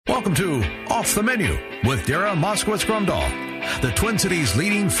Welcome to Off the Menu with Dara Moskowitz-Grumdahl, the Twin Cities'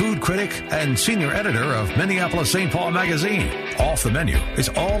 leading food critic and senior editor of Minneapolis-St. Paul Magazine. Off the Menu is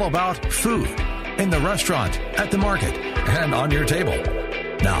all about food in the restaurant, at the market, and on your table.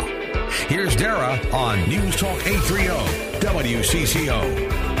 Now, here's Dara on News Talk 830 WCCO.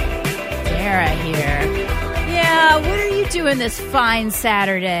 Dara here. Yeah, what are you doing this fine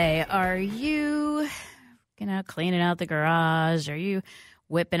Saturday? Are you, cleaning out the garage? Are you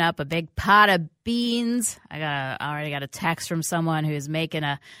whipping up a big pot of beans? I already got a text from someone who's making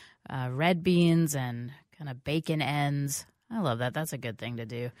a red beans and kind of bacon ends. I love that. That's a good thing to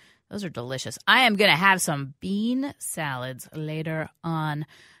do. Those are delicious. I am going to have some bean salads later on.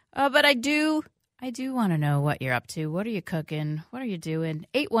 But I do want to know what you're up to. What are you cooking? What are you doing?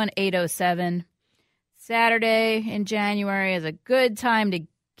 81807. Saturday in January is a good time to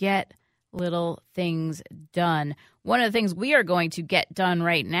get little things done. One of the things we are going to get done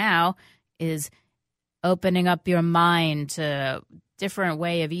right now is opening up your mind to different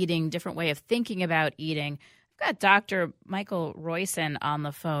way of eating, different way of thinking about eating. I've got Dr. Michael Rozien on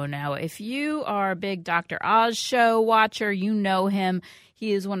the phone now. If you are a big Dr. Oz show watcher, you know him.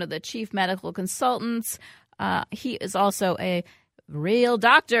 He is one of the chief medical consultants. He is also a real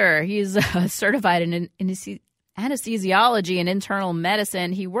doctor. He's certified in anesthesiology and internal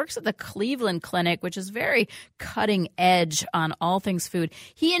medicine. He works at the Cleveland Clinic, which is very cutting edge on all things food.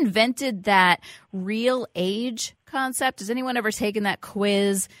 He invented that real age concept. Has anyone ever taken that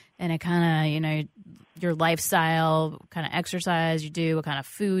quiz and it kind of, your lifestyle, what kind of exercise you do, what kind of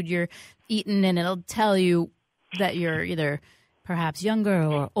food you're eating, and it'll tell you that you're either perhaps younger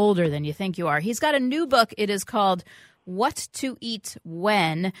or older than you think you are. He's got a new book. It is called What to Eat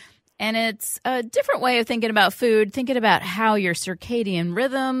When. And it's a different way of thinking about food, thinking about how your circadian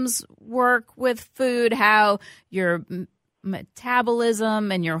rhythms work with food, how your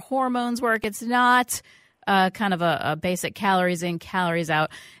metabolism and your hormones work. It's not kind of a basic calories in, calories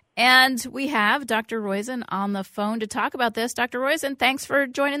out. And we have Dr. Rozien on the phone to talk about this. Dr. Rozien, thanks for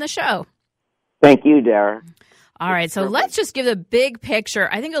joining the show. Thank you, Dara. All right, so let's just give the big picture.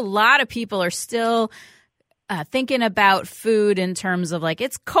 I think a lot of people are still thinking about food in terms of like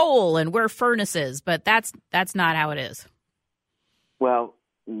it's coal and we're furnaces, but that's not how it is. Well,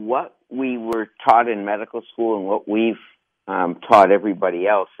 what we were taught in medical school and what we've taught everybody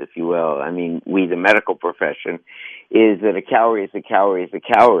else, if you will, we the medical profession, is that a calorie is a calorie is a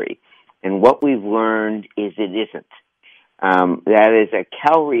calorie. And what we've learned is it isn't. That is, a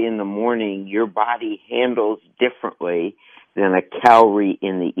calorie in the morning, your body handles differently than a calorie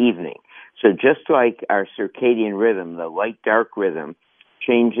in the evening. So just like our circadian rhythm, the light-dark rhythm,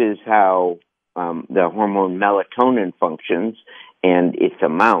 changes how the hormone melatonin functions and its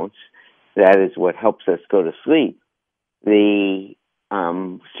amounts, that is what helps us go to sleep. The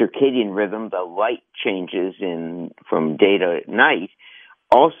circadian rhythm, the light changes from day to night,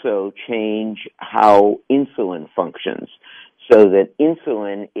 also change how insulin functions, so that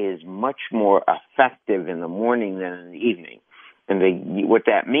insulin is much more effective in the morning than in the evening. And what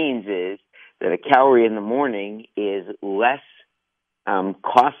that means is that a calorie in the morning is less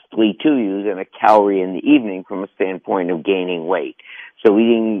costly to you than a calorie in the evening from a standpoint of gaining weight. So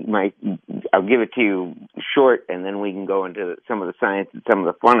I'll give it to you short, and then we can go into some of the science and some of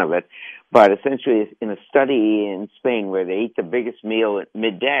the fun of it. But essentially, in a study in Spain where they eat the biggest meal at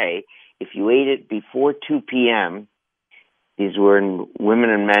midday, if you ate it before 2 p.m., these were women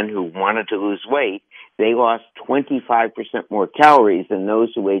and men who wanted to lose weight, they lost 25% more calories than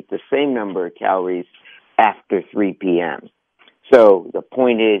those who ate the same number of calories after 3 p.m. So the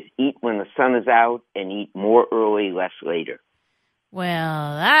point is, eat when the sun is out and eat more early, less later.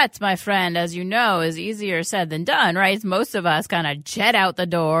 Well, that, my friend, as you know, is easier said than done, right? Most of us kind of jet out the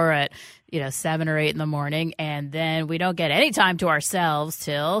door at, 7 or 8 in the morning, and then we don't get any time to ourselves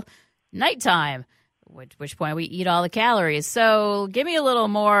till nighttime, which point we eat all the calories. So give me a little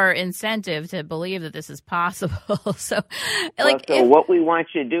more incentive to believe that this is possible. So what we want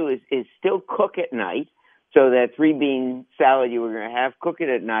you to do is still cook at night. So that 3-bean salad you were going to have, cook it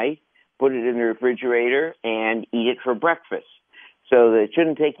at night, put it in the refrigerator, and eat it for breakfast. So that it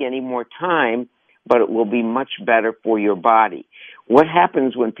shouldn't take you any more time, but it will be much better for your body. What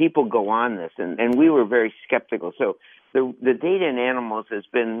happens when people go on this, and we were very skeptical. So the data in animals has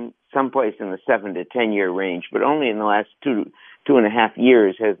been someplace in the 7 to 10 year range, but only in the last 2.5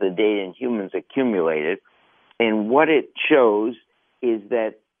 years has the data in humans accumulated. And what it shows is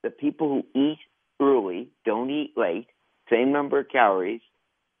that the people who eat early, don't eat late, same number of calories,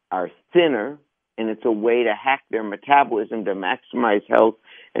 are thinner, and it's a way to hack their metabolism to maximize health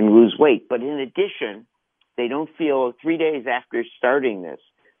and lose weight. But in addition, they don't feel 3 days after starting this,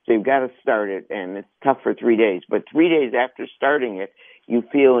 So you've got to start it, and it's tough for 3 days. But 3 days after starting it, you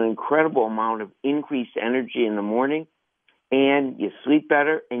feel an incredible amount of increased energy in the morning, and you sleep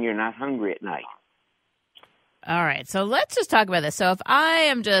better, and you're not hungry at night. All right, so let's just talk about this. So if I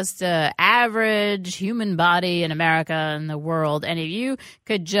am just an average human body in America and the world, and if you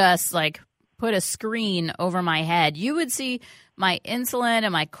could just like put a screen over my head, you would see my insulin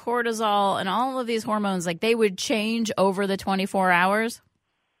and my cortisol and all of these hormones, like they would change over the 24 hours?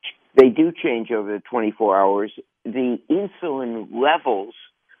 They do change over the 24 hours. The insulin levels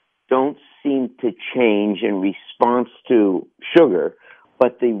don't seem to change in response to sugar,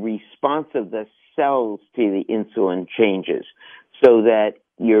 but the response of the cells to the insulin changes so that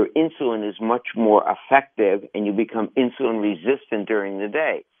your insulin is much more effective and you become insulin resistant during the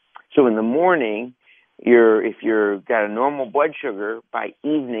day. So in the morning, if you've got a normal blood sugar, by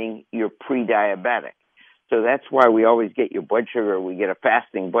evening, you're pre-diabetic. So that's why we always get your blood sugar. We get a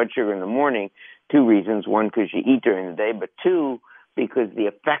fasting blood sugar in the morning. 2 reasons. 1, because you eat during the day, but 2, because the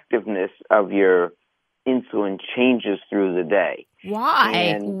effectiveness of your insulin changes through the day.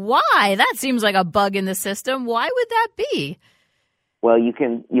 Why? Why? That seems like a bug in the system. Why would that be? Well, you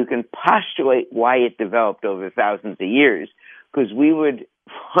can postulate why it developed over thousands of years, because we would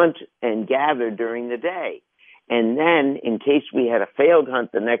hunt and gather during the day. And then, in case we had a failed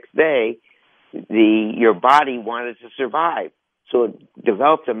hunt the next day, your body wanted to survive. So it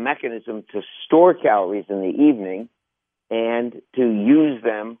developed a mechanism to store calories in the evening and to use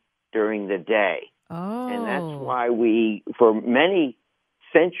them during the day. Oh. And that's why for many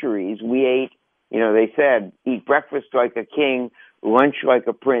centuries, we ate, they said, eat breakfast like a king, lunch like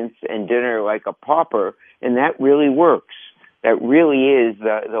a prince, and dinner like a pauper. And that really works. That really is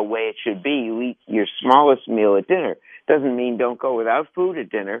the way it should be. You eat your smallest meal at dinner. Doesn't mean don't go without food at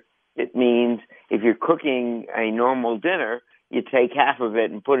dinner. It means if you're cooking a normal dinner, you take half of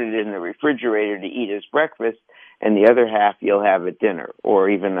it and put it in the refrigerator to eat as breakfast, and the other half you'll have at dinner, or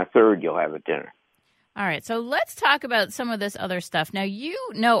even a third you'll have at dinner. All right, so let's talk about some of this other stuff. Now, you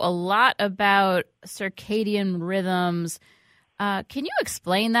know a lot about circadian rhythms. Can you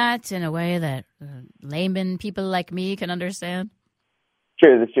explain that in a way that layman people like me can understand?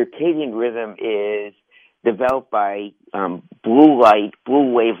 Sure. The circadian rhythm is developed by blue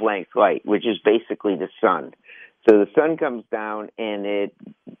wavelength light, which is basically the sun. So the sun comes down and it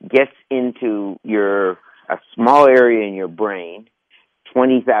gets into a small area in your brain.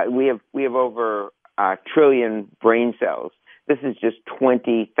 20,000. We have over a trillion brain cells. This is just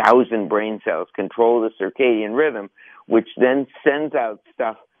 20,000 brain cells control the circadian rhythm, which then sends out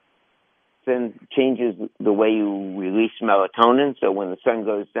stuff, changes the way you release melatonin. So when the sun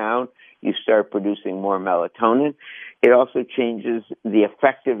goes down, you start producing more melatonin. It also changes the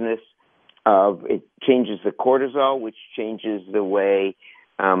effectiveness it changes the cortisol, which changes the way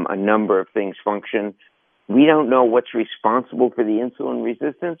a number of things function. We don't know what's responsible for the insulin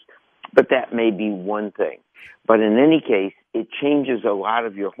resistance, but that may be one thing. But in any case, it changes a lot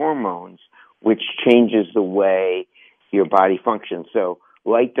of your hormones, which changes the way your body functions. So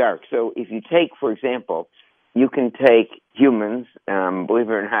light, dark. So if you take, for example, you can take humans, believe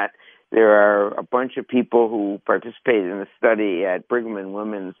it or not, there are a bunch of people who participated in a study at Brigham and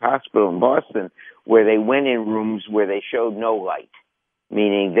Women's Hospital in Boston where they went in rooms where they showed no light,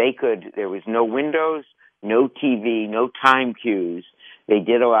 meaning there was no windows, no TV, no time cues. They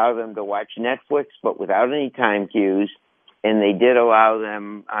did allow them to watch Netflix, but without any time cues, and they did allow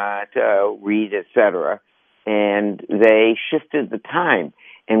them to read, etc. And they shifted the time.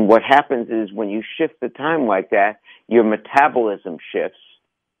 And what happens is when you shift the time like that, your metabolism shifts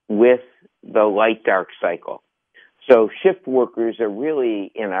with the light-dark cycle. So shift workers are really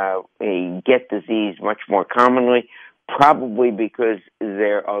in a get disease much more commonly, probably because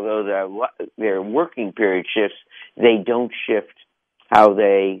although their working period shifts, they don't shift how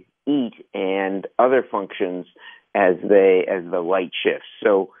they eat and other functions as the light shifts.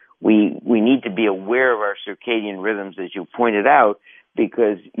 So we need to be aware of our circadian rhythms, as you pointed out,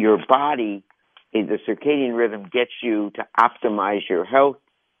 because your body, the circadian rhythm gets you to optimize your health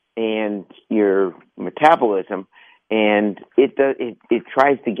and your metabolism, and it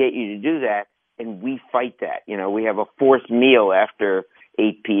tries to get you to do that, and we fight that. We have a fourth meal after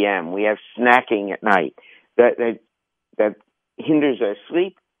 8 p.m. We have snacking at night. That hinders our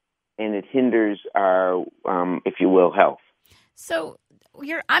sleep, and it hinders our, if you will, health. So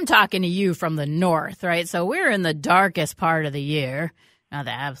I'm talking to you from the north, right? So we're in the darkest part of the year. Not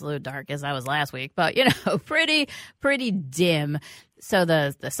the absolute darkest. That was last week, but pretty dim. So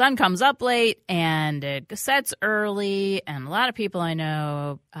the sun comes up late and it sets early, and a lot of people I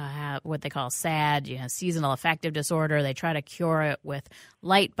know have what they call SAD, seasonal affective disorder. They try to cure it with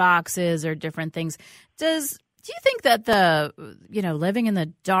light boxes or different things. Do you think that living in the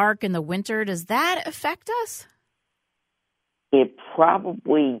dark in the winter, does that affect us? It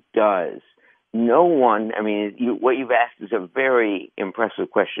probably does. No one, what you've asked is a very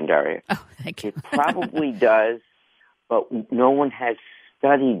impressive question, Daria. Oh, thank you. It probably does, but no one has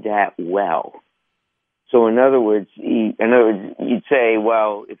studied that well. So in other words, you'd say,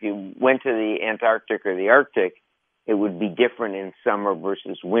 well, if you went to the Antarctic or the Arctic, it would be different in summer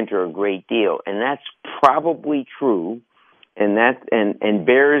versus winter a great deal. And that's probably true. And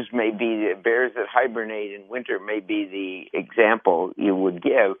bears that hibernate in winter may be the example you would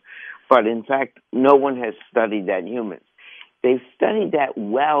give. But in fact, no one has studied that in humans. They've studied that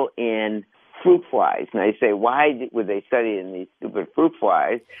well in fruit flies. Now you say, why would they study it in these stupid fruit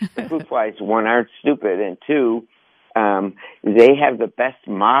flies? The fruit flies, one, aren't stupid, and two, they have the best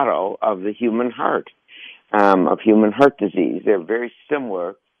model of the human heart, of human heart disease. They're very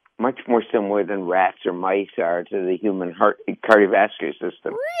similar, much more similar than rats or mice are to the human heart cardiovascular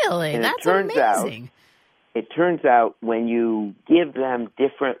system. Really? And that's amazing. It turns out when you give them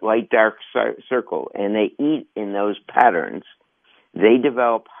different light-dark circle and they eat in those patterns, they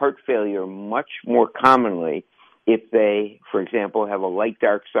develop heart failure much more commonly if they, for example, have a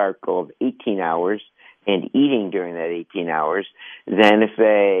light-dark cycle of 18 hours and eating during that 18 hours than if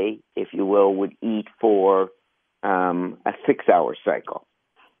they, if you will, would eat for a 6-hour cycle.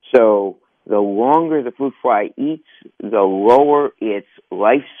 So the longer the fruit fly eats, the lower its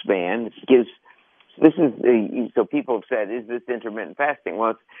lifespan. So people have said, is this intermittent fasting?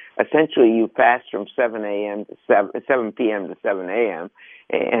 Well, it's essentially you fast from 7 p.m. to 7 a.m.,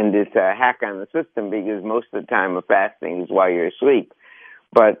 and it's a hack on the system because most of the time of fasting is while you're asleep.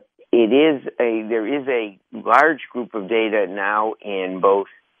 But there is a large group of data now in both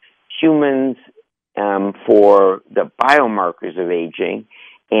humans for the biomarkers of aging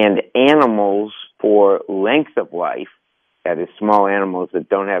and animals for length of life, that is, small animals that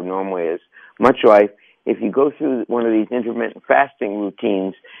don't have normally as much life. If you go through one of these intermittent fasting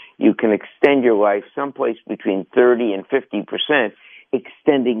routines, you can extend your life someplace between 30 and 50%,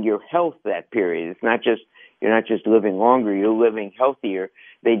 extending your health that period. You're not just living longer, you're living healthier.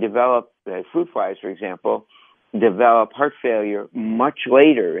 They develop, fruit flies, for example, develop heart failure much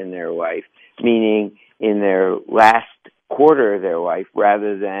later in their life, meaning in their last quarter of their life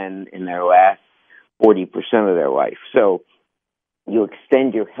rather than in their last 40% of their life. So you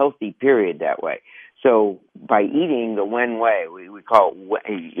extend your healthy period that way. So by eating the When Way, we call it,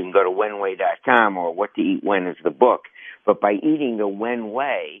 you can go to whenway.com, or What to Eat When is the book, but by eating the When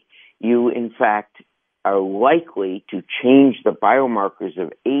Way, you in fact are likely to change the biomarkers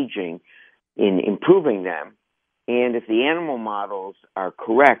of aging in improving them. And if the animal models are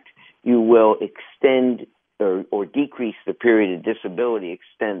correct, you will extend or decrease the period of disability,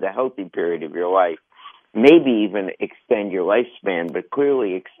 extend the healthy period of your life, maybe even extend your lifespan, but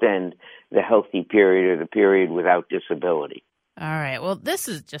clearly extend the healthy period or the period without disability. All right. Well, this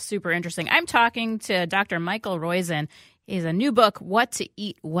is just super interesting. I'm talking to Dr. Michael Rozien. He has a new book, What to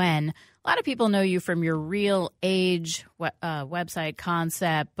Eat When. A lot of people know you from your Real Age website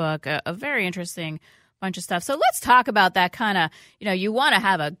concept book, a very interesting bunch of stuff. So let's talk about that kind of, you want to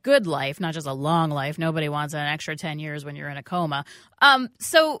have a good life, not just a long life. Nobody wants an extra 10 years when you're in a coma.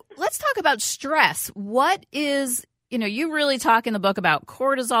 So let's talk about stress. What is, you really talk in the book about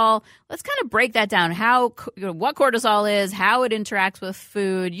cortisol. Let's kind of break that down, what cortisol is, how it interacts with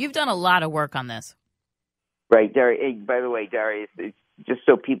food. You've done a lot of work on this. Right, Dara. By the way, Dara, it's just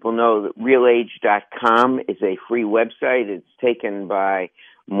so people know that realage.com is a free website. It's taken by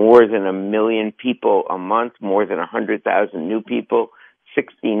more than 1 million people a month, more than 100,000 new people,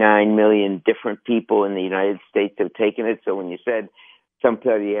 69 million different people in the United States have taken it. So when you said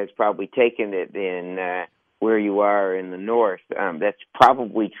somebody has probably taken it in where you are in the north, that's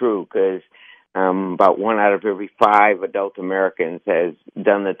probably true, because about 1 out of every 5 adult Americans has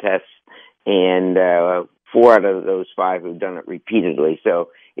done the test, and 4 out of those 5 have done it repeatedly. So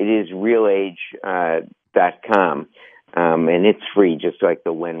it is realage.com. And it's free, just like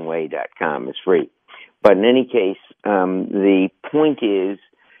the whenway.com is free. But in any case, the point is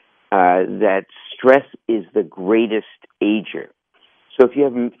that stress is the greatest ager. So if you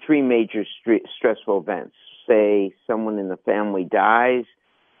have 3 major stressful events, say someone in the family dies,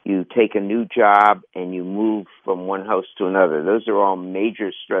 you take a new job, and you move from one house to another. Those are all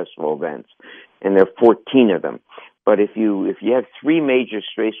major stressful events, and there are 14 of them. But if you have three major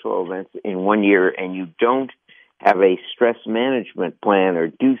stressful events in 1 year and you don't have a stress management plan or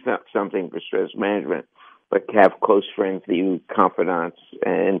do something for stress management, but have close friends that you confidants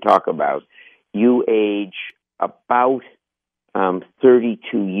and talk about, you age about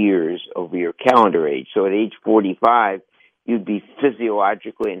 32 years over your calendar age. So at age 45, you'd be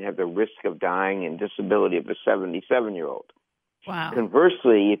physiologically and have the risk of dying and disability of a 77-year-old. Wow.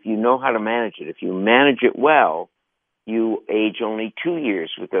 Conversely, if you know how to manage it, if you manage it well, you age only 2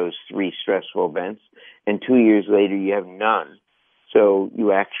 years with those three stressful events, and 2 years later you have none. So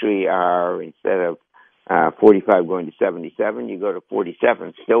you actually are, instead of 45 going to 77, you go to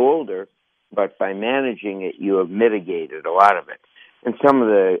 47, still older, but by managing it, you have mitigated a lot of it. And some of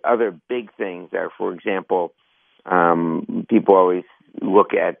the other big things are, for example, people always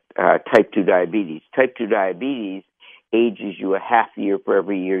look at type 2 diabetes. Type 2 diabetes ages you a half year for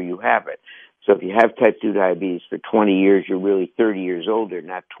every year you have it. So if you have type 2 diabetes for 20 years, you're really 30 years older,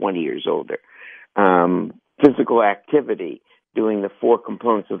 not 20 years older. Physical activity, doing the four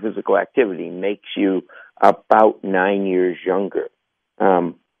components of physical activity, makes you about 9 years younger.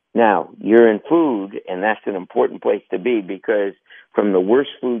 Now, you're in food, and that's an important place to be because from the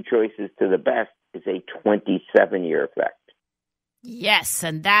worst food choices to the best is a 27-year effect. Yes,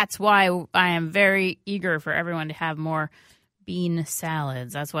 and that's why I am very eager for everyone to have more bean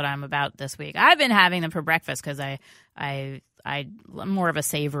salads. That's what I'm about this week. I've been having them for breakfast because I'm more of a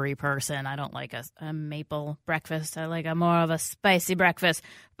savory person. I don't like a maple breakfast. I like a more of a spicy breakfast.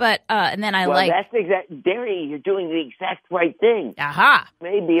 But and then that's exact dairy. You're doing the exact right thing. Aha!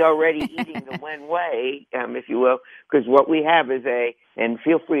 Maybe already eating the Wen Wei, if you will, because what we have is and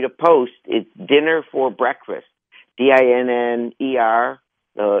feel free to post. It's dinner for breakfast. DINNER,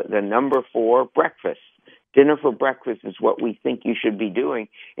 the number 4 breakfast. Dinner for breakfast is what we think you should be doing,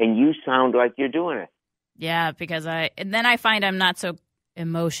 and you sound like you're doing it. Yeah, because then I find I'm not so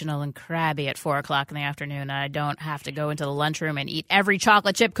emotional and crabby at 4 o'clock in the afternoon. I don't have to go into the lunchroom and eat every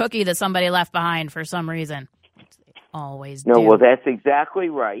chocolate chip cookie that somebody left behind for some reason. They always do. No, well, that's exactly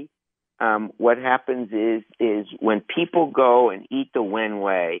right. What happens is when people go and eat the Wen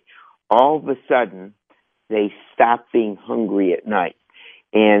Wei, all of a sudden they stop being hungry at night.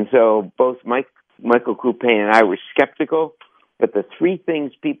 And so both Michael Coupain and I were skeptical, but the three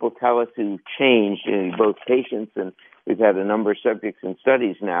things people tell us who changed in both patients, and we've had a number of subjects and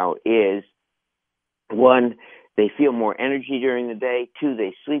studies now, is 1, they feel more energy during the day, 2,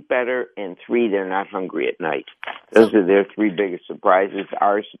 they sleep better, and 3, they're not hungry at night. Those are their three biggest surprises.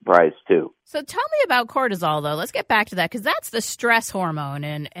 Our surprise, too. So tell me about cortisol, though. Let's get back to that, because that's the stress hormone,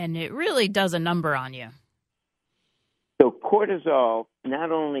 and it really does a number on you. So cortisol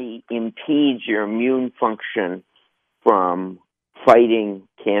not only impedes your immune function from fighting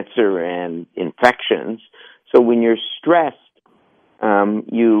cancer and infections, so when you're stressed,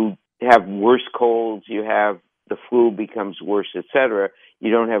 you have worse colds, you have the flu becomes worse, etc. You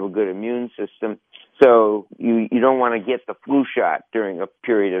don't have a good immune system, so you don't want to get the flu shot during a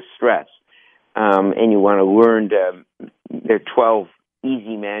period of stress, and you want to learn there are 12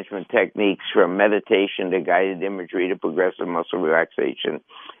 easy management techniques from meditation to guided imagery to progressive muscle relaxation,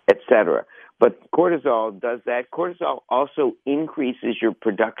 etc. But cortisol does that. Cortisol also increases your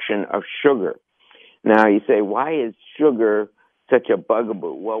production of sugar. Now you say, why is sugar such a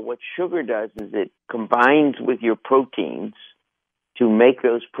bugaboo? Well, what sugar does is it combines with your proteins to make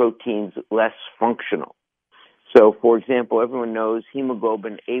those proteins less functional. So, for example, everyone knows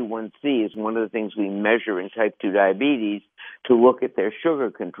hemoglobin A1C is one of the things we measure in type 2 diabetes to look at their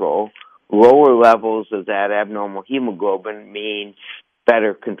sugar control. Lower levels of that abnormal hemoglobin mean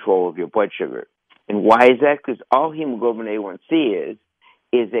better control of your blood sugar. And why is that? Because all hemoglobin A1C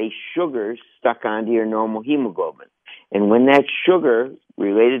is a sugar stuck onto your normal hemoglobin. And when that sugar,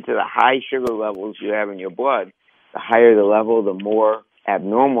 related to the high sugar levels you have in your blood, the higher the level, the more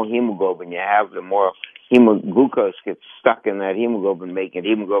abnormal hemoglobin you have, the more glucose gets stuck in that hemoglobin, making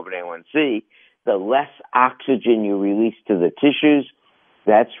hemoglobin A1C, the less oxygen you release to the tissues.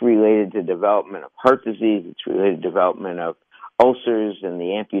 That's related to development of heart disease. It's related to development of ulcers and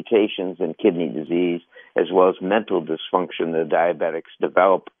the amputations and kidney disease, as well as mental dysfunction that diabetics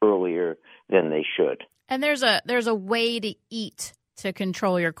develop earlier than they should. And there's a way to eat to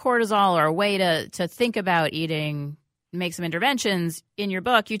control your cortisol, or a way to think about eating, make some interventions. In your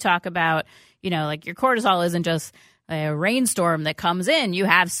book, you talk about, like your cortisol isn't just a rainstorm that comes in. You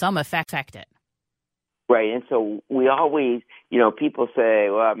have some effect it. Right. And so we always, people say,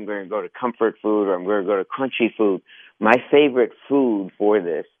 well, I'm going to go to comfort food or I'm going to go to crunchy food. My favorite food for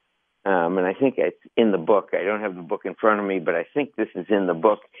this, and I think it's in the book. I don't have the book in front of me, but I think this is in the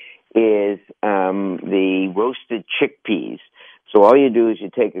book, is the roasted chickpeas. So all you do is you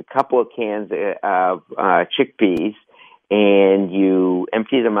take a couple of cans of chickpeas and you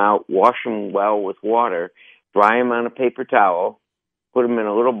empty them out, wash them well with water, dry them on a paper towel, put them in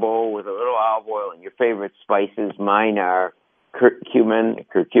a little bowl with a little olive oil and your favorite spices. Mine are curcumin,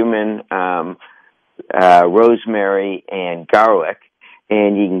 rosemary, and garlic.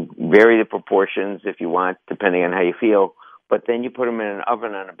 And you can vary the proportions if you want, depending on how you feel. But then you put them in an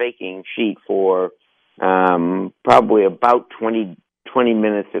oven on a baking sheet for probably about 20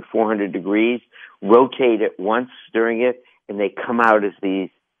 minutes at 400 degrees. Rotate it once during it, and they come out as these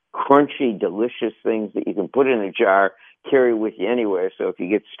crunchy, delicious things that you can put in a jar, carry with you anywhere. So if you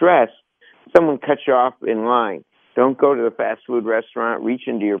get stressed, someone cuts you off in line. Don't go to the fast food restaurant, reach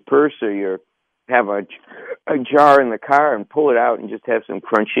into your purse or have a jar in the car and pull it out and just have some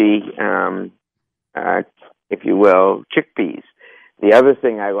crunchy, if you will, chickpeas. The other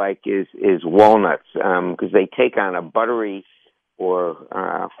thing I like is walnuts, because they take on a buttery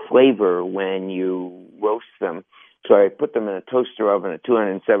or flavor when you roast them. So I put them in a toaster oven at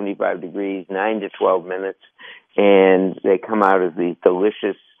 275 degrees, 9 to 12 minutes, and they come out as these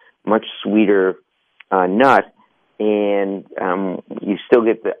delicious, much sweeter nut. And you still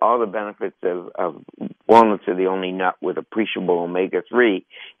get all the benefits of walnuts are the only nut with appreciable omega-3.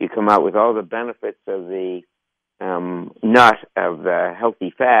 You come out with all the benefits of the nut of the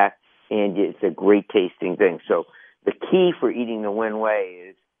healthy fat, and it's a great tasting thing. So the key for eating the Wen Wei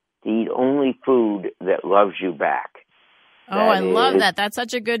is to eat only food that loves you back. I love that. That's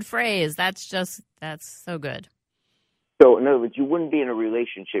such a good phrase. That's so good. So in other words, you wouldn't be in a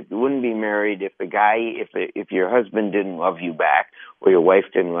relationship, you wouldn't be married if if your husband didn't love you back, or your wife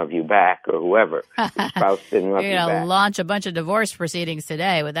didn't love you back, or whoever, your spouse didn't love you back. You're going to launch a bunch of divorce proceedings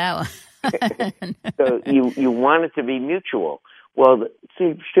today with that one. So you want it to be mutual. Well,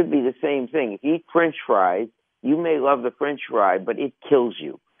 it should be the same thing. If you eat French fries, you may love the French fry, but it kills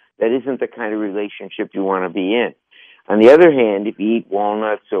you. That isn't the kind of relationship you want to be in. On the other hand, if you eat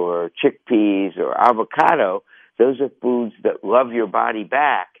walnuts or chickpeas or avocado, those are foods that love your body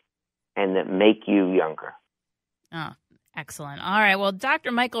back and that make you younger. Oh, excellent. All right. Well,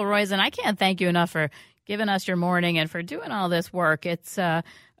 Dr. Michael Rozien, I can't thank you enough for giving us your morning and for doing all this work. It's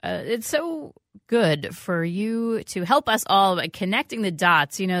so good for you to help us all by connecting the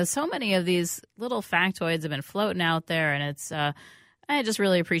dots. You know, so many of these little factoids have been floating out there, and it's I just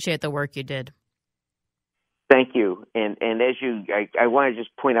really appreciate the work you did. Thank you. And as I want to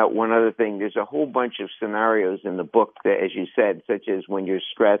just point out one other thing. There's a whole bunch of scenarios in the book that, as you said, such as when you're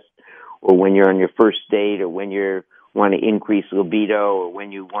stressed or when you're on your first date or when you want to increase libido or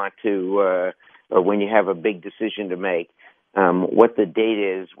when you want to or when you have a big decision to make. What the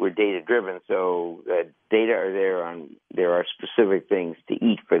data is, we're data-driven, so the data are there are specific things to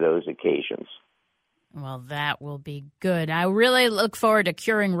eat for those occasions. Well, that will be good. I really look forward to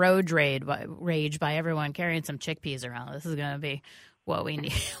curing road rage by everyone carrying some chickpeas around. This is going to be what we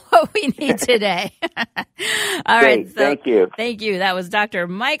need today. All right. So, thank you. Thank you. That was Dr.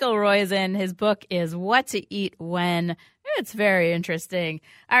 Michael Rozien. His book is What to Eat When. It's very interesting.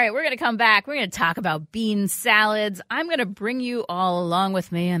 All right, we're going to come back. We're going to talk about bean salads. I'm going to bring you all along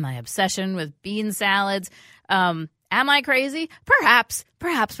with me in my obsession with bean salads. Am I crazy? Perhaps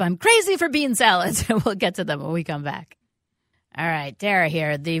I'm crazy for bean salads. We'll get to them when we come back. All right, Dara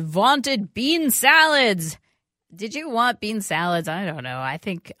here. The vaunted bean salads. Did you want bean salads? I don't know. I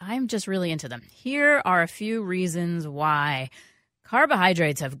think I'm just really into them. Here are a few reasons why.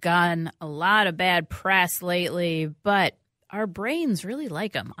 Carbohydrates have gotten a lot of bad press lately, but our brains really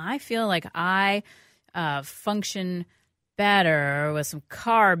like them. I feel like I function better with some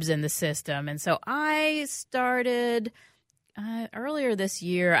carbs in the system. And so I started earlier this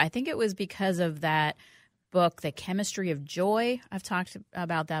year. I think it was because of that book, The Chemistry of Joy. I've talked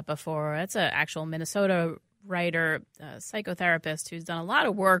about that before. It's an actual Minnesota writer, psychotherapist who's done a lot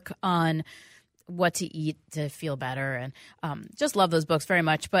of work on what to eat to feel better. And just love those books very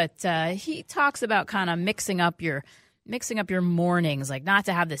much. But he talks about kind of mixing up your mornings, like not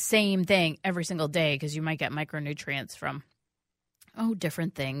to have the same thing every single day because you might get micronutrients from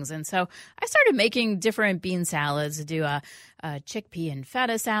different things. And so I started making different bean salads. To do a chickpea and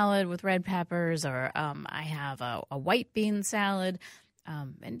feta salad with red peppers, or I have a white bean salad,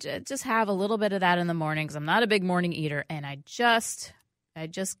 and just have a little bit of that in the morning because I'm not a big morning eater. And I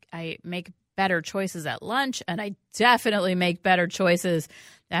make better choices at lunch, and I definitely make better choices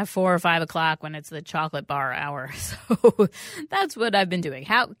at 4 or 5 o'clock when it's the chocolate bar hour. So that's what I've been doing.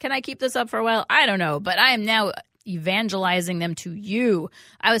 How can I keep this up for a while? I don't know, but I am now evangelizing them to you.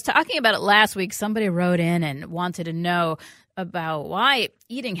 I was talking about it last week. Somebody wrote in and wanted to know about why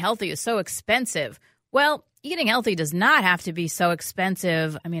eating healthy is so expensive. Well, eating healthy does not have to be so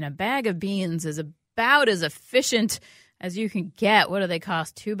expensive. I mean, a bag of beans is about as efficient as you can get. What do they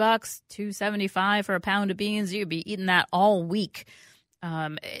cost? $2, $2.75 for a pound of beans. You could be eating that all week,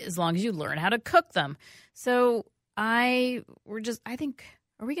 as long as you learn how to cook them. So I think,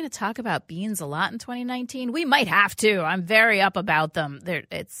 are we going to talk about beans a lot in 2019? We might have to. I'm very up about them.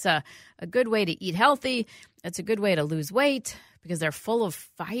 It's a good way to eat healthy. It's a good way to lose weight because they're full of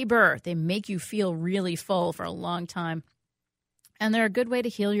fiber. They make you feel really full for a long time. And they're a good way to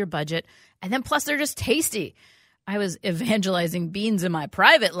heal your budget. And then plus they're just tasty. I was evangelizing beans in my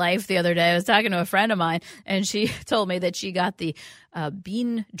private life the other day. I was talking to a friend of mine, and she told me that she got the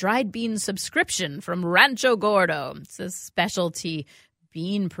dried bean subscription from Rancho Gordo. It's a specialty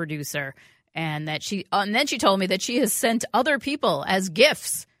bean producer. And then she told me that she has sent other people as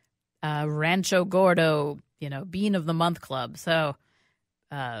gifts Rancho Gordo, Bean of the Month Club. So,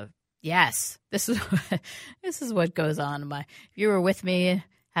 yes, this is what goes on. If you were with me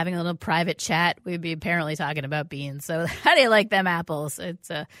having a little private chat, we'd be apparently talking about beans. So how do you like them apples? I'm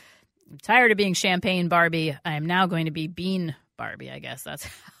tired of being champagne Barbie. I am now going to be bean Barbie, I guess. That's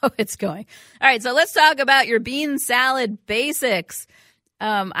how it's going. All right, so let's talk about your bean salad basics.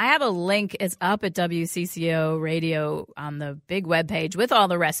 I have a link. It's up at WCCO Radio on the big webpage with all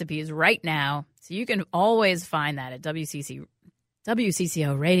the recipes right now. So you can always find that at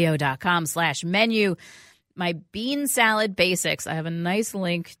WCCOradio.com/menu. My bean salad basics. I have a nice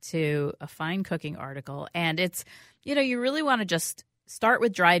link to a fine cooking article. And it's, you really want to just start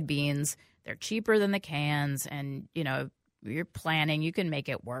with dried beans. They're cheaper than the cans. And, you're planning, you can make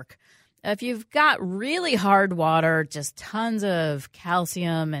it work. If you've got really hard water, just tons of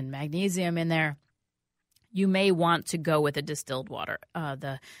calcium and magnesium in there, you may want to go with a distilled water.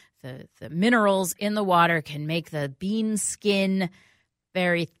 The minerals in the water can make the bean skin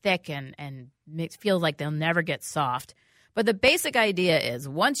very thick and feels like they'll never get soft. But the basic idea is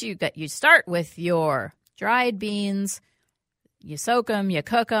once you start with your dried beans, you soak them, you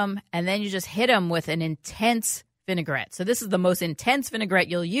cook them, and then you just hit them with an intense vinaigrette. So this is the most intense vinaigrette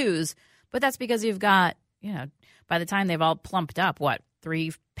you'll use, but that's because you've got, by the time they've all plumped up,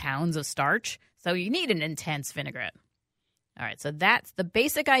 3 pounds of starch? So you need an intense vinaigrette. All right, so that's the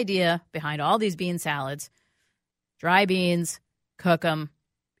basic idea behind all these bean salads. Dry beans, cook them,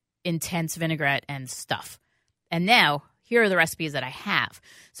 intense vinaigrette, and stuff. And now, here are the recipes that I have.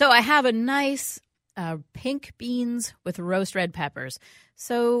 So I have a nice pink beans with roast red peppers.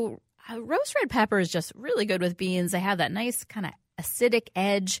 So roast red pepper is just really good with beans. They have that nice kind of acidic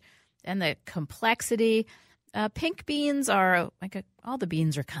edge and the complexity. Pink beans are all the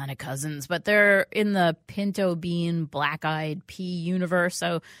beans are kind of cousins, but they're in the pinto bean, black-eyed pea universe.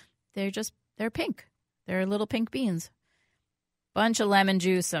 So they're pink. They're little pink beans. Bunch of lemon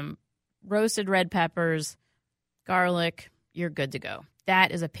juice, some roasted red peppers, garlic. You're good to go.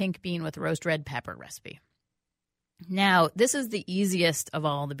 That is a pink bean with roast red pepper recipe. Now, this is the easiest of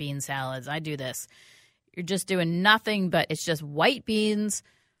all the bean salads. I do this. You're just doing nothing, but it's just white beans.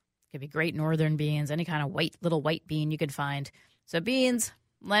 It could be great northern beans, any kind of little white bean you could find. So beans,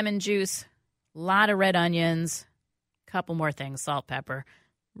 lemon juice, a lot of red onions, a couple more things, salt, pepper.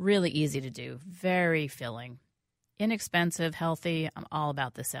 Really easy to do. Very filling. Inexpensive, healthy. I'm all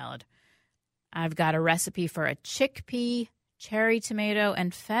about this salad. I've got a recipe for a chickpea, cherry tomato,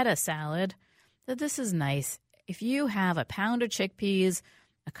 and feta salad. So this is nice. If you have a pound of chickpeas,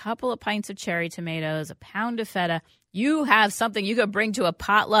 a couple of pints of cherry tomatoes, a pound of feta, you have something you could bring to a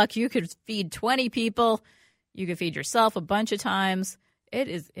potluck. You could feed 20 people. You could feed yourself a bunch of times. It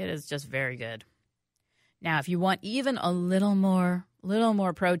is just very good. Now, if you want even a little more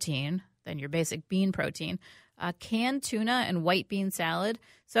protein than your basic bean protein, canned tuna and white bean salad.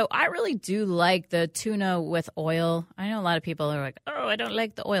 So I really do like the tuna with oil. I know a lot of people are like, oh, I don't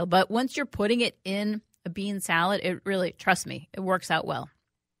like the oil. But once you're putting it in a bean salad, it really, trust me, it works out well.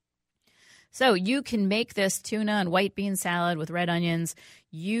 So you can make this tuna and white bean salad with red onions.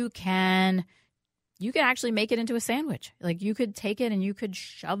 You can actually make it into a sandwich. Like you could take it and you could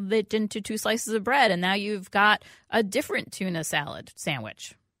shove it into 2 slices of bread, and now you've got a different tuna salad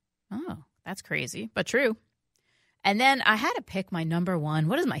sandwich. Oh, that's crazy, but true. And then I had to pick my number one.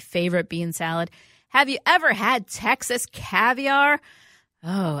 What is my favorite bean salad? Have you ever had Texas caviar?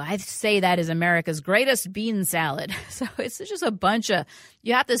 Oh, I'd say that is America's greatest bean salad. So it's just a bunch of,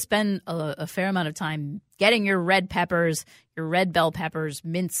 you have to spend a fair amount of time getting your red peppers, your red bell peppers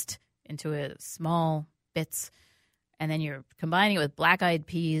minced into small bits. And then you're combining it with black-eyed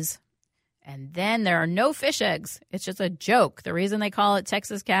peas. And then there are no fish eggs. It's just a joke. The reason they call it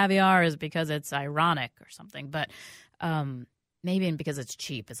Texas caviar is because it's ironic or something. But Maybe because it's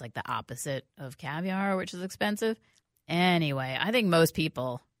cheap. It's like the opposite of caviar, which is expensive. Anyway, I think most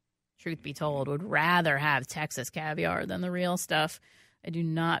people, truth be told, would rather have Texas caviar than the real stuff. I do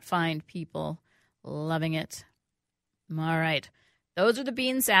not find people loving it. All right. Those are the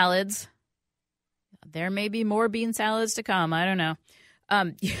bean salads. There may be more bean salads to come. I don't know.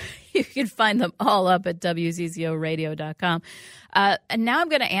 You can find them all up at WZZOradio.com. And now I'm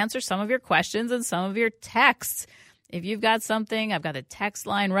going to answer some of your questions and some of your texts. If you've got something, I've got a text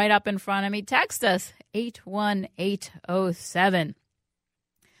line right up in front of me. Text us, 81807.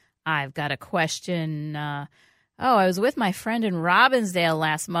 I've got a question. I was with my friend in Robbinsdale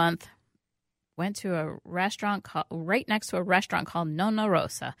last month. Went to a restaurant right next to a restaurant called Nonna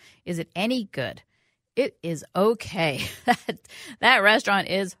Rosa. Is it any good? It is okay. That restaurant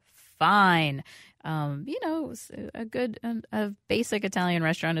is fine. A basic Italian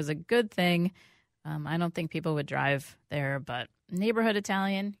restaurant is a good thing. I don't think people would drive there, but neighborhood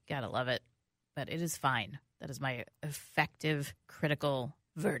Italian, gotta love it. But it is fine. That is my effective, critical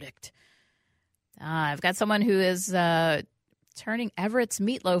verdict. I've got someone who is turning Everett's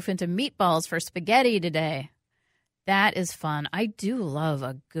meatloaf into meatballs for spaghetti today. That is fun. I do love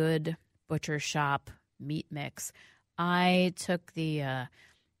a good butcher shop meat mix. I took the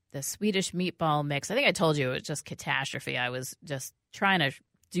Swedish meatball mix. I think I told you it was just catastrophe. I was just trying to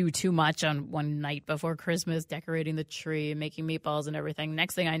do too much on one night before Christmas, decorating the tree, making meatballs and everything.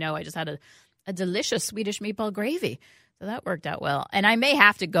 Next thing I know, I just had a delicious Swedish meatball gravy. So that worked out well. And I may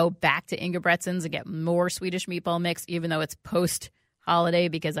have to go back to Ingebretsen's and get more Swedish meatball mix, even though it's post-holiday,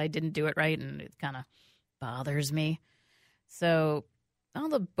 because I didn't do it right and it kind of bothers me. So all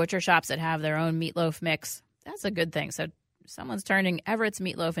the butcher shops that have their own meatloaf mix, that's a good thing. So someone's turning Everett's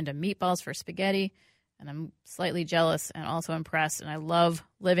meatloaf into meatballs for spaghetti. And I'm slightly jealous and also impressed. And I love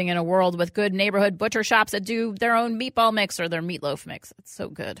living in a world with good neighborhood butcher shops that do their own meatball mix or their meatloaf mix. It's so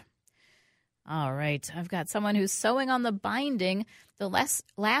good. All right. I've got someone who's sewing on the binding, the last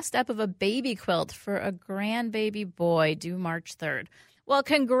step of a baby quilt for a grandbaby boy due March 3rd. Well,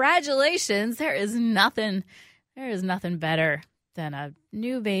 congratulations. There is nothing better than a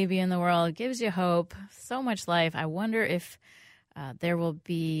new baby in the world. It gives you hope, so much life. I wonder if there will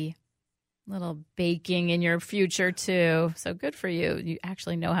be little baking in your future too. So good for you. You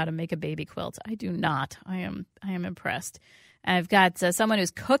actually know how to make a baby quilt. I do not. I am impressed. I've got someone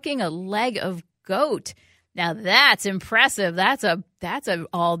who's cooking a leg of goat. Now that's impressive. That's a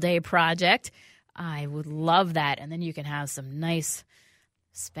all-day project. I would love that. And then you can have some nice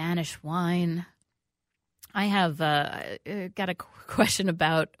Spanish wine. I have got a question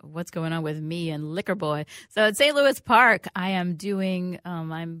about what's going on with me and Liquor Boy. So at St. Louis Park, I am doing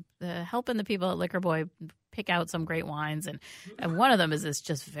I'm helping the people at Liquor Boy pick out some great wines. And one of them is this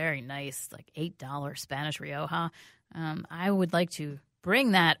just very nice, like $8 Spanish Rioja. I would like to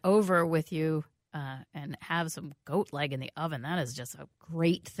bring that over with you and have some goat leg in the oven. That is just a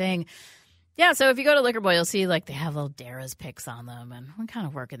great thing. Yeah, so if you go to Liquor Boy, you'll see like they have little Dara's picks on them, and I'm kind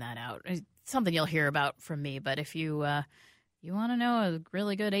of working that out. It's something you'll hear about from me, but if you want to know a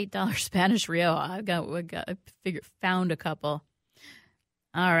really good $8 Spanish Rioja, found a couple.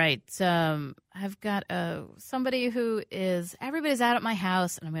 All right, I've got somebody who everybody's out at my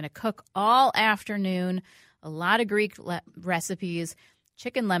house, and I'm going to cook all afternoon. A lot of Greek recipes.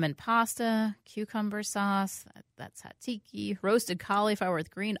 Chicken lemon pasta, cucumber sauce, that's tzatziki, roasted cauliflower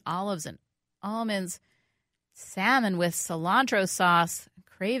with green olives and almonds, salmon with cilantro sauce,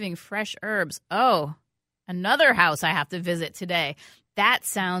 craving fresh herbs. Oh, another house I have to visit today. That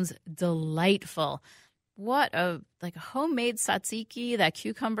sounds delightful. What a homemade tzatziki, that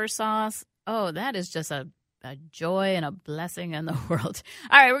cucumber sauce. Oh, that is just a joy and a blessing in the world.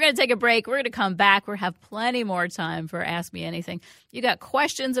 All right, we're going to take a break. We're going to come back. We'll have plenty more time for Ask Me Anything. You got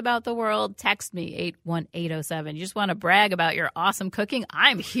questions about the world? Text me, 81807. You just want to brag about your awesome cooking?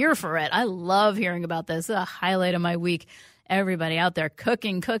 I'm here for it. I love hearing about this. It's a highlight of my week. Everybody out there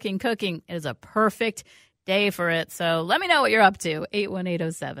cooking. It is a perfect day for it. So let me know what you're up to,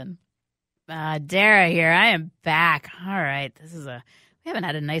 81807. Dara here. I am back. All right, we haven't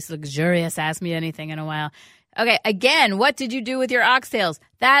had a nice, luxurious Ask Me Anything in a while. Okay, again, what did you do with your oxtails?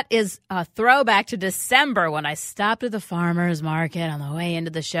 That is a throwback to December when I stopped at the farmer's market on the way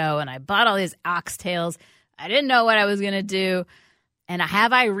into the show, and I bought all these oxtails. I didn't know what I was going to do. And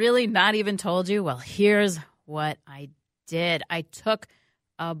have I really not even told you? Well, here's what I did. I took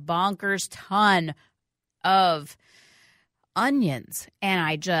a bonkers ton of onions, and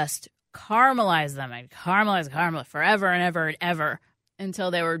I just caramelized them. I caramelized forever and ever and ever,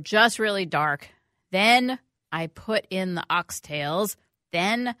 until they were just really dark. Then I put in the oxtails.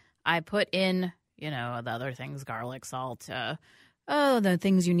 Then I put in, the other things, garlic, salt, the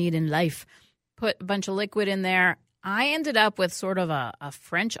things you need in life. Put a bunch of liquid in there. I ended up with sort of a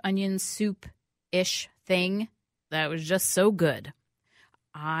French onion soup-ish thing that was just so good.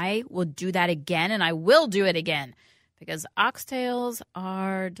 I will do that again, and I will do it again because oxtails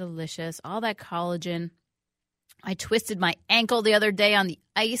are delicious. All that collagen. I twisted my ankle the other day on the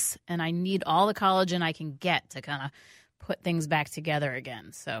ice, and I need all the collagen I can get to kind of put things back together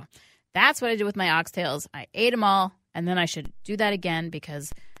again. So that's what I did with my oxtails. I ate them all, and then I should do that again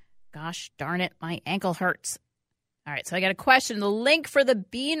because, gosh darn it, my ankle hurts. All right, so I got a question. The link for the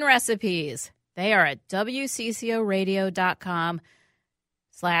bean recipes, they are at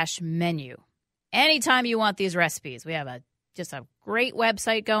wccoradio.com/menu. Anytime you want these recipes, we have just a great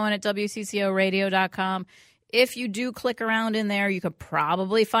website going at wccoradio.com. If you do click around in there, you could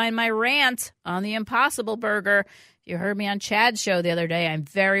probably find my rant on the Impossible Burger. You heard me on Chad's show the other day. I'm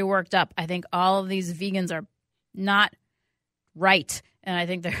very worked up. I think all of these vegans are not right, and I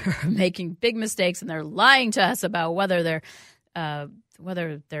think they're making big mistakes, and they're lying to us about whether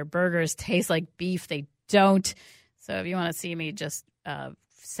their burgers taste like beef. They don't. So if you want to see me just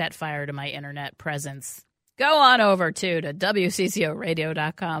set fire to my internet presence, go on over to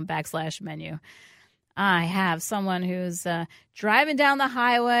wccoradio.com/menu. I have someone who's driving down the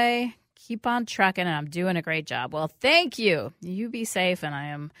highway. Keep on trucking, and I'm doing a great job. Well, thank you. You be safe,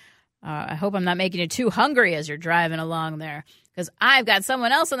 and I hope I'm not making you too hungry as you're driving along there, because I've got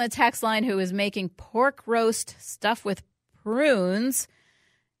someone else on the text line who is making pork roast stuffed with prunes.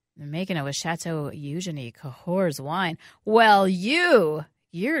 They're making it with Chateau Eugenie Cahors wine. Well, you're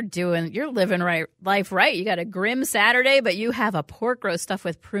living life right. You got a grim Saturday, but you have a pork roast stuffed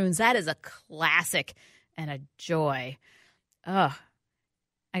with prunes. That is a classic and a joy. Ugh.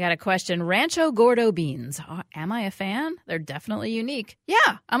 I got a question. Rancho Gordo beans. Am I a fan? They're definitely unique.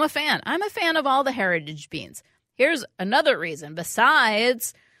 Yeah, I'm a fan. I'm a fan of all the heritage beans. Here's another reason.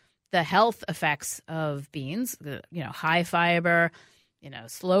 Besides the health effects of beans, high fiber,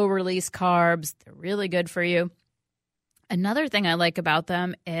 slow release carbs, they're really good for you. Another thing I like about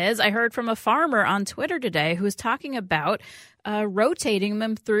them is I heard from a farmer on Twitter today who was talking about rotating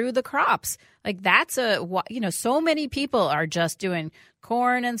them through the crops. Like that's so many people are just doing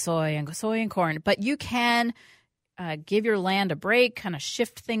corn and soy and corn, but you can give your land a break, kind of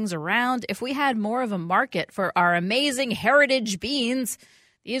shift things around. If we had more of a market for our amazing heritage beans,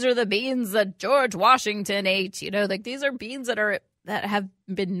 these are the beans that George Washington ate. These are beans that have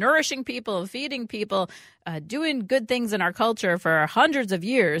been nourishing people, feeding people, doing good things in our culture for hundreds of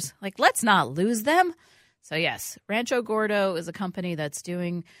years. Let's not lose them. So, yes, Rancho Gordo is a company that's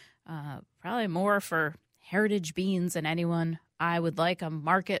doing probably more for heritage beans than anyone. I would like a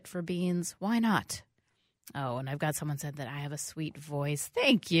market for beans. Why not? Oh, and I've got someone said that I have a sweet voice.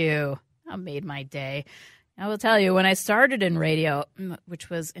 Thank you. That made my day. I will tell you, when I started in radio, which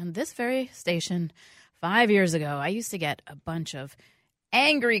was in this very station 5 years ago, I used to get a bunch of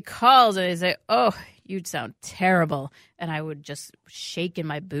angry calls, and they'd say, "Oh, you'd sound terrible," and I would just shake in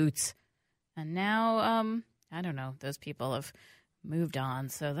my boots. And now, I don't know, those people have moved on,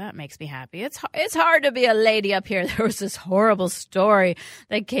 so that makes me happy. It's hard to be a lady up here. There was this horrible story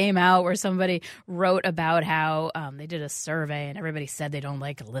that came out where somebody wrote about how they did a survey, and everybody said they don't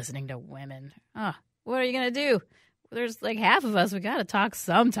like listening to women. What are you going to do? There's half of us. We got to talk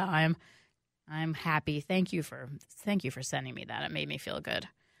sometime. I'm happy. Thank you for sending me that. It made me feel good.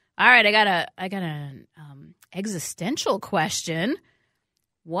 All right, I got an existential question.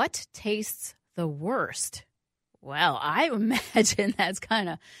 What tastes the worst? Well, I imagine that's kind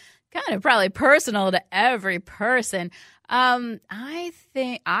of probably personal to every person. I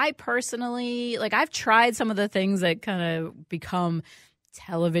think I personally I've tried some of the things that kind of become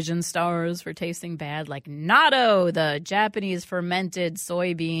television stars for tasting bad, like natto, the Japanese fermented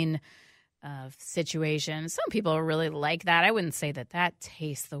soybean situation. Some people really like that. I wouldn't say that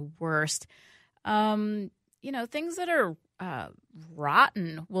tastes the worst. Things that are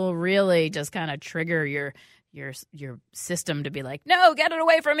rotten will really just kind of trigger your system to be like, no, get it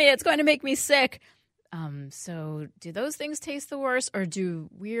away from me. It's going to make me sick. So do those things taste the worst, or do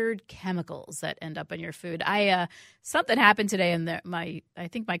weird chemicals that end up in your food? Something happened today, and I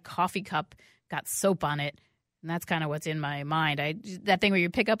think my coffee cup got soap on it. And that's kind of what's in my mind. That thing where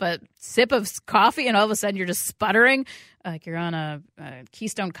you pick up a sip of coffee and all of a sudden you're just sputtering like you're on a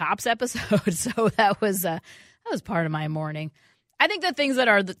Keystone Cops episode. So that was part of my morning. I think the things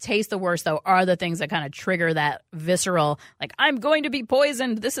that taste the worst, though, are the things that kind of trigger that visceral, like, I'm going to be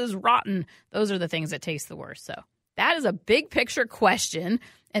poisoned, this is rotten. Those are the things that taste the worst. So that is a big picture question,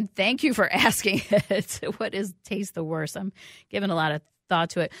 and thank you for asking it. What is taste the worst? I'm giving a lot of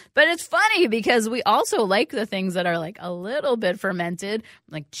thought to it. But it's funny because we also like the things that are like a little bit fermented,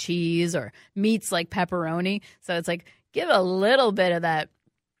 like cheese or meats like pepperoni. So it's like give a little bit of that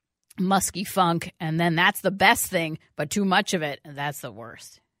musky funk, and then that's the best thing, but too much of it, and that's the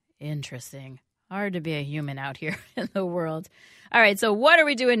worst. Interesting. Hard to be a human out here in the world. All right, so what are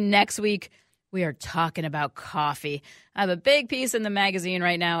we doing next week? We are talking about coffee. I have a big piece in the magazine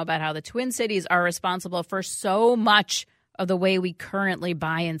right now about how the Twin Cities are responsible for so much of the way we currently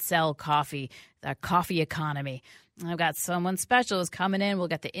buy and sell coffee, the coffee economy. I've got someone special is coming in. We'll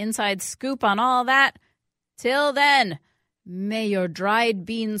get the inside scoop on all that. Till then, may your dried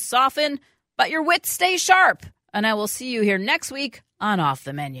beans soften, but your wits stay sharp. And I will see you here next week on Off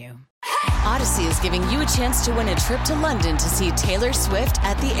the Menu. Odyssey is giving you a chance to win a trip to London to see Taylor Swift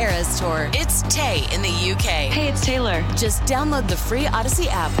at the Eras Tour. It's Tay in the UK. Hey, it's Taylor. Just download the free Odyssey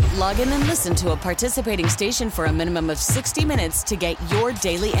app, log in and listen to a participating station for a minimum of 60 minutes to get your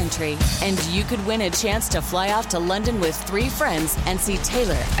daily entry. And you could win a chance to fly off to London with 3 friends and see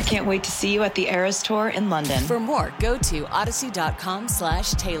Taylor. I can't wait to see you at the Eras Tour in London. For more, go to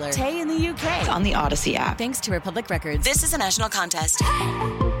odyssey.com/Taylor. Tay in the UK. It's on the Odyssey app. Thanks to Republic Records. This is a national contest.